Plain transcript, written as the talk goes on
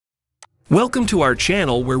Welcome to our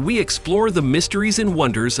channel where we explore the mysteries and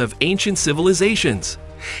wonders of ancient civilizations.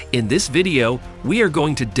 In this video, we are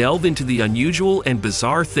going to delve into the unusual and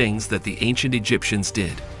bizarre things that the ancient Egyptians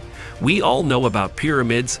did. We all know about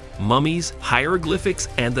pyramids, mummies, hieroglyphics,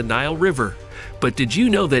 and the Nile River. But did you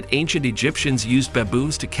know that ancient Egyptians used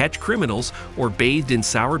baboons to catch criminals or bathed in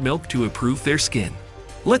sour milk to improve their skin?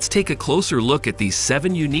 Let's take a closer look at these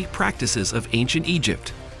 7 unique practices of ancient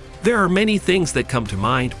Egypt. There are many things that come to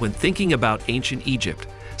mind when thinking about ancient Egypt,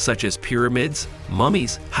 such as pyramids,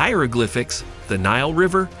 mummies, hieroglyphics, the Nile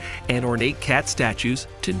River, and ornate cat statues,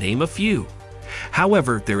 to name a few.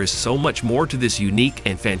 However, there is so much more to this unique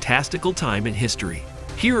and fantastical time in history.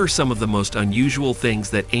 Here are some of the most unusual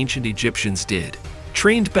things that ancient Egyptians did.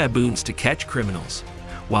 Trained baboons to catch criminals.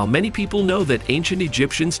 While many people know that ancient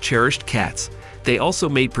Egyptians cherished cats, they also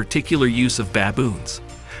made particular use of baboons.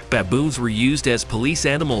 Baboons were used as police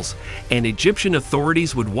animals, and Egyptian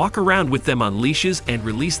authorities would walk around with them on leashes and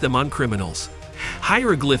release them on criminals.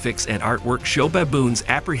 Hieroglyphics and artwork show baboons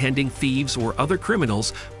apprehending thieves or other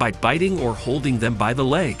criminals by biting or holding them by the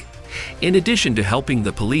leg. In addition to helping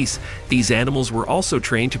the police, these animals were also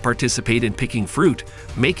trained to participate in picking fruit,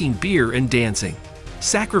 making beer, and dancing.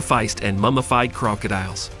 Sacrificed and mummified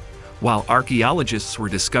crocodiles. While archaeologists were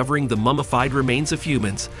discovering the mummified remains of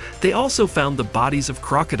humans, they also found the bodies of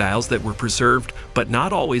crocodiles that were preserved, but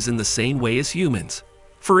not always in the same way as humans.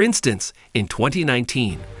 For instance, in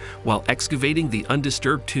 2019, while excavating the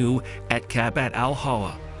undisturbed tomb at Kabat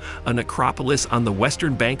al-Hawa, a necropolis on the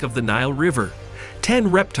western bank of the Nile River, 10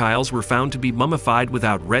 reptiles were found to be mummified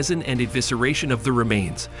without resin and evisceration of the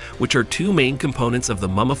remains, which are 2 main components of the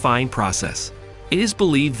mummifying process. It is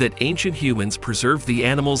believed that ancient humans preserved the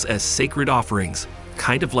animals as sacred offerings,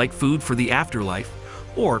 kind of like food for the afterlife,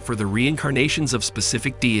 or for the reincarnations of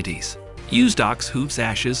specific deities. Used ox hooves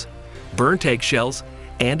ashes, burnt eggshells,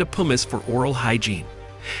 and a pumice for oral hygiene.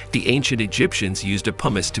 The ancient Egyptians used a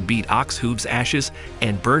pumice to beat ox hooves ashes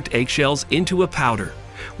and burnt eggshells into a powder,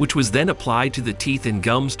 which was then applied to the teeth and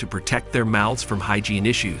gums to protect their mouths from hygiene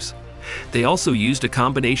issues. They also used a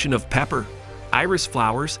combination of pepper, iris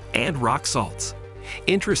flowers, and rock salts.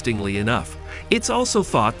 Interestingly enough, it's also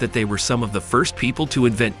thought that they were some of the first people to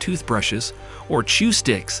invent toothbrushes, or chew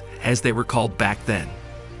sticks as they were called back then.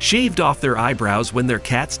 Shaved off their eyebrows when their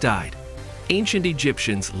cats died. Ancient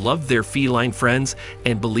Egyptians loved their feline friends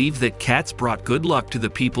and believed that cats brought good luck to the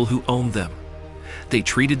people who owned them. They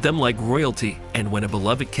treated them like royalty, and when a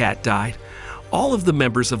beloved cat died, all of the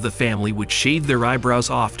members of the family would shave their eyebrows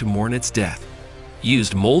off to mourn its death.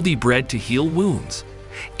 Used moldy bread to heal wounds.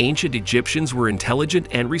 Ancient Egyptians were intelligent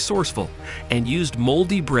and resourceful and used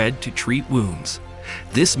moldy bread to treat wounds.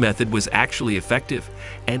 This method was actually effective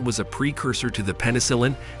and was a precursor to the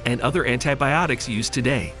penicillin and other antibiotics used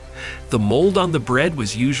today. The mold on the bread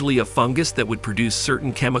was usually a fungus that would produce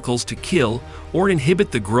certain chemicals to kill or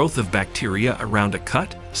inhibit the growth of bacteria around a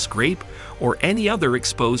cut, scrape, or any other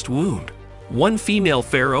exposed wound. One female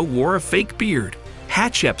pharaoh wore a fake beard.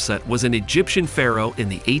 Hatshepsut was an Egyptian pharaoh in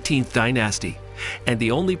the 18th dynasty, and the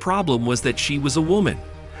only problem was that she was a woman.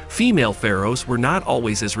 Female pharaohs were not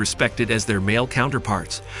always as respected as their male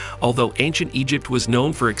counterparts, although ancient Egypt was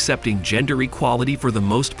known for accepting gender equality for the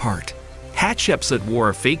most part. Hatshepsut wore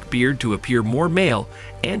a fake beard to appear more male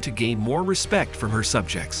and to gain more respect from her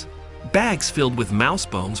subjects. Bags filled with mouse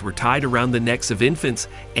bones were tied around the necks of infants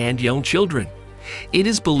and young children. It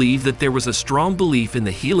is believed that there was a strong belief in the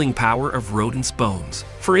healing power of rodents' bones.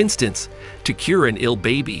 For instance, to cure an ill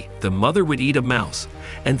baby, the mother would eat a mouse,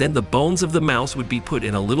 and then the bones of the mouse would be put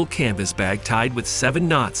in a little canvas bag tied with 7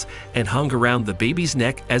 knots and hung around the baby's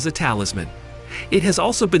neck as a talisman. It has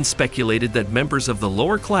also been speculated that members of the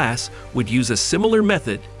lower class would use a similar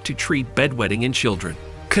method to treat bedwetting in children.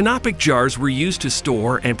 Canopic jars were used to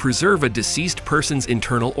store and preserve a deceased person's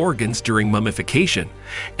internal organs during mummification,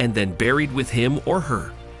 and then buried with him or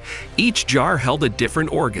her. Each jar held a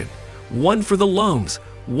different organ, one for the lungs,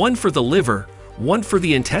 one for the liver, one for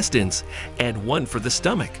the intestines, and one for the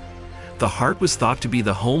stomach. The heart was thought to be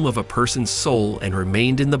the home of a person's soul and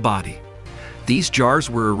remained in the body. These jars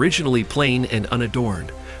were originally plain and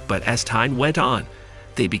unadorned, but as time went on,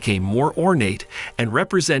 they became more ornate and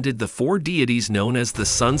represented the 4 deities known as the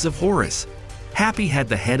sons of Horus. Hapi had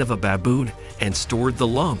the head of a baboon and stored the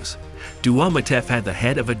lungs. Duamatef had the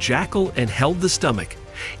head of a jackal and held the stomach.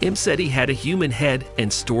 Imseti had a human head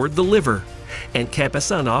and stored the liver. And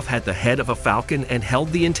Kepesanov had the head of a falcon and held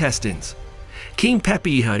the intestines. King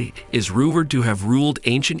Pepihari is rumored to have ruled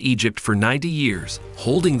ancient Egypt for 90 years,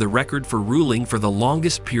 holding the record for ruling for the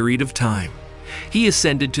longest period of time. He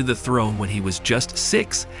ascended to the throne when he was just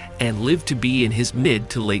 6 and lived to be in his mid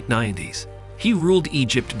to late 90s. He ruled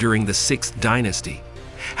Egypt during the 6th dynasty.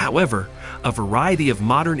 However, a variety of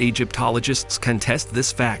modern Egyptologists contest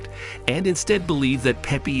this fact and instead believe that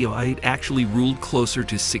Pepi actually ruled closer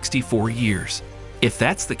to 64 years. If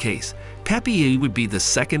that's the case, Pepi would be the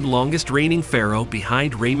second longest reigning pharaoh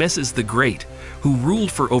behind Ramesses the Great, who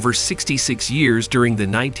ruled for over 66 years during the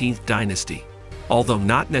 19th dynasty. Although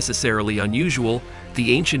not necessarily unusual,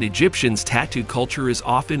 the ancient Egyptians' tattoo culture is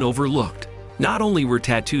often overlooked. Not only were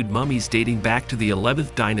tattooed mummies dating back to the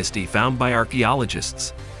 11th dynasty found by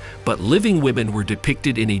archaeologists, but living women were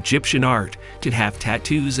depicted in Egyptian art to have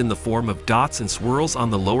tattoos in the form of dots and swirls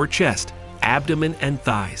on the lower chest, abdomen, and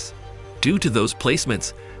thighs. Due to those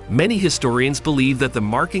placements, many historians believe that the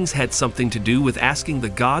markings had something to do with asking the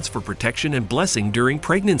gods for protection and blessing during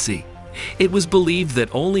pregnancy. It was believed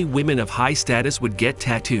that only women of high status would get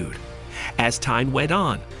tattooed. As time went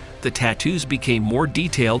on, the tattoos became more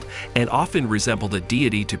detailed and often resembled a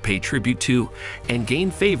deity to pay tribute to and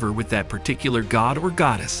gain favor with that particular god or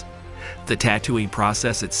goddess. The tattooing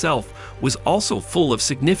process itself was also full of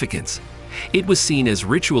significance. It was seen as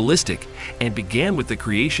ritualistic and began with the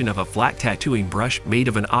creation of a flat tattooing brush made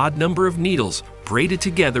of an odd number of needles braided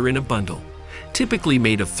together in a bundle, typically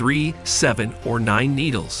made of 3, 7, or 9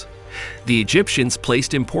 needles. The Egyptians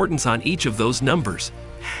placed importance on each of those numbers.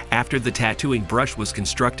 After the tattooing brush was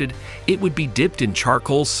constructed, it would be dipped in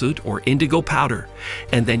charcoal soot or indigo powder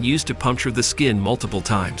and then used to puncture the skin multiple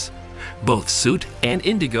times. Both soot and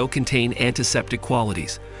indigo contain antiseptic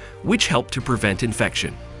qualities, which help to prevent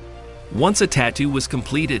infection. Once a tattoo was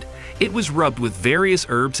completed, it was rubbed with various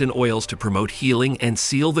herbs and oils to promote healing and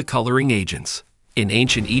seal the coloring agents. In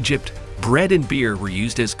ancient Egypt, bread and beer were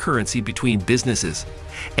used as currency between businesses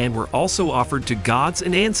and were also offered to gods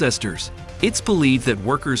and ancestors. It's believed that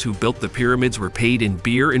workers who built the pyramids were paid in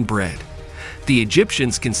beer and bread. The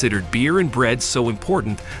Egyptians considered beer and bread so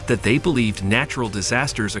important that they believed natural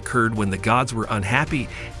disasters occurred when the gods were unhappy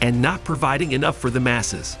and not providing enough for the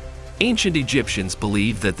masses. Ancient Egyptians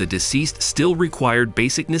believed that the deceased still required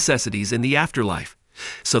basic necessities in the afterlife,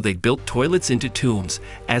 so they built toilets into tombs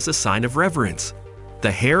as a sign of reverence.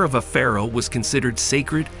 The hair of a pharaoh was considered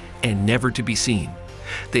sacred and never to be seen.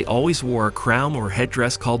 They always wore a crown or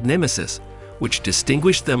headdress called nemesis, which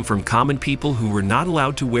distinguished them from common people who were not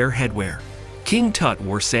allowed to wear headwear. King Tut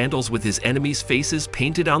wore sandals with his enemies' faces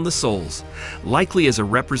painted on the soles, likely as a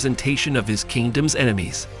representation of his kingdom's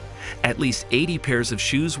enemies. At least 80 pairs of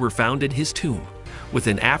shoes were found in his tomb, with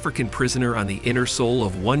an African prisoner on the inner sole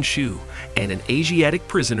of one shoe and an Asiatic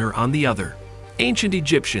prisoner on the other. Ancient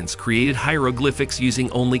Egyptians created hieroglyphics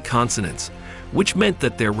using only consonants, which meant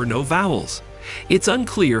that there were no vowels. It's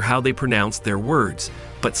unclear how they pronounced their words,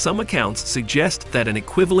 but some accounts suggest that an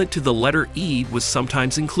equivalent to the letter E was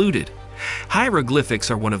sometimes included.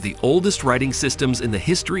 Hieroglyphics are one of the oldest writing systems in the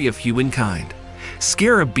history of humankind.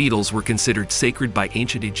 Scarab beetles were considered sacred by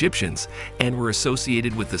ancient Egyptians and were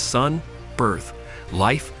associated with the sun, birth,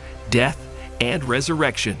 life, death, and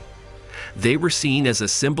resurrection. They were seen as a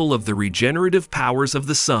symbol of the regenerative powers of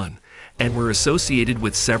the sun and were associated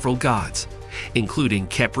with several gods, including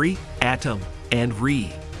Khepri, Atum, and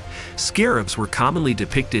Re. Scarabs were commonly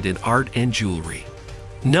depicted in art and jewelry.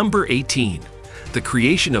 Number 18. The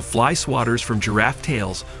creation of fly swatters from giraffe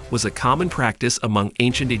tails was a common practice among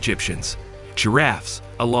ancient Egyptians. Giraffes,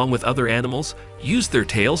 along with other animals, used their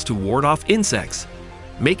tails to ward off insects,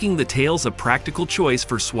 making the tails a practical choice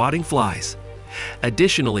for swatting flies.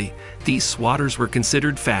 Additionally, these swatters were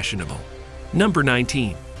considered fashionable. Number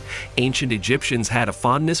 19. Ancient Egyptians had a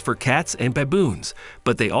fondness for cats and baboons,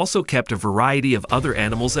 but they also kept a variety of other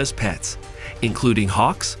animals as pets, including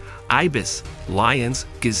hawks, ibis, lions,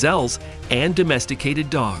 gazelles, and domesticated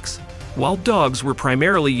dogs. While dogs were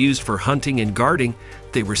primarily used for hunting and guarding,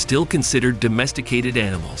 they were still considered domesticated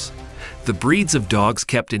animals. The breeds of dogs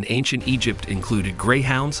kept in ancient Egypt included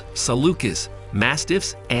greyhounds, salukas,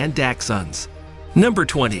 mastiffs, and dachshunds. Number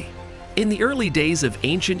 20. In the early days of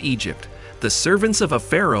ancient Egypt, the servants of a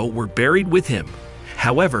pharaoh were buried with him.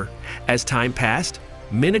 However, as time passed,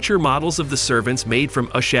 miniature models of the servants made from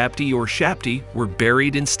Ushabti or Shapti were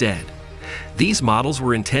buried instead. These models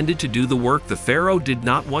were intended to do the work the pharaoh did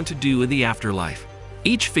not want to do in the afterlife.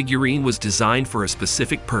 Each figurine was designed for a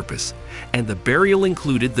specific purpose, and the burial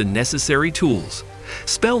included the necessary tools.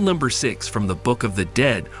 Spell number 6 from the Book of the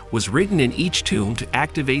Dead was written in each tomb to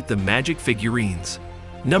activate the magic figurines.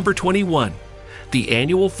 Number 21. The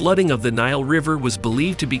annual flooding of the Nile River was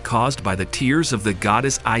believed to be caused by the tears of the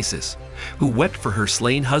goddess Isis, who wept for her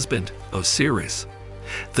slain husband, Osiris.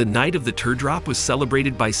 The night of the teardrop was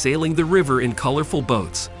celebrated by sailing the river in colorful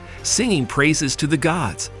boats, singing praises to the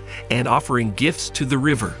gods, and offering gifts to the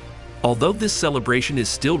river. Although this celebration is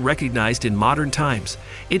still recognized in modern times,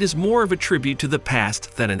 it is more of a tribute to the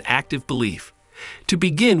past than an active belief. To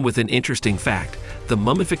begin with an interesting fact, the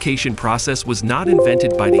mummification process was not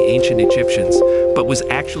invented by the ancient Egyptians, but was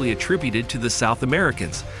actually attributed to the South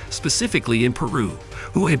Americans, specifically in Peru,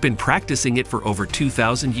 who had been practicing it for over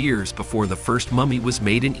 2,000 years before the first mummy was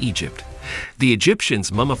made in Egypt. The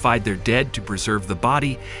Egyptians mummified their dead to preserve the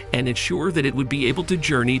body and ensure that it would be able to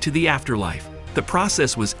journey to the afterlife. The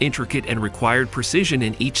process was intricate and required precision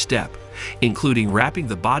in each step, including wrapping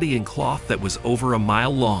the body in cloth that was over a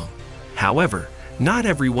mile long. However, not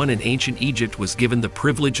everyone in ancient Egypt was given the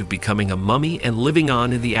privilege of becoming a mummy and living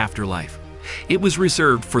on in the afterlife. It was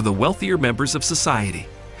reserved for the wealthier members of society.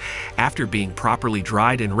 After being properly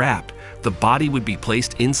dried and wrapped, the body would be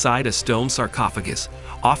placed inside a stone sarcophagus,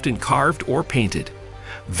 often carved or painted.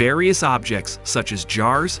 Various objects, such as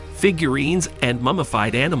jars, figurines, and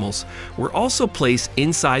mummified animals, were also placed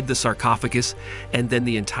inside the sarcophagus, and then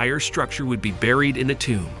the entire structure would be buried in a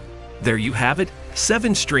tomb. There you have it,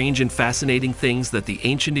 7 strange and fascinating things that the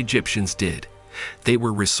ancient Egyptians did. They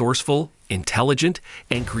were resourceful, intelligent,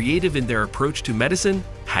 and creative in their approach to medicine,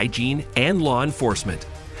 hygiene, and law enforcement.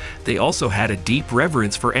 They also had a deep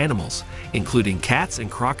reverence for animals, including cats and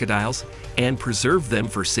crocodiles, and preserved them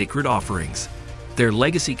for sacred offerings. Their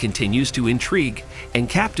legacy continues to intrigue and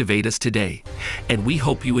captivate us today, and we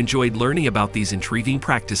hope you enjoyed learning about these intriguing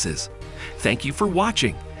practices. Thank you for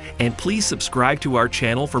watching, and please subscribe to our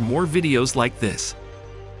channel for more videos like this.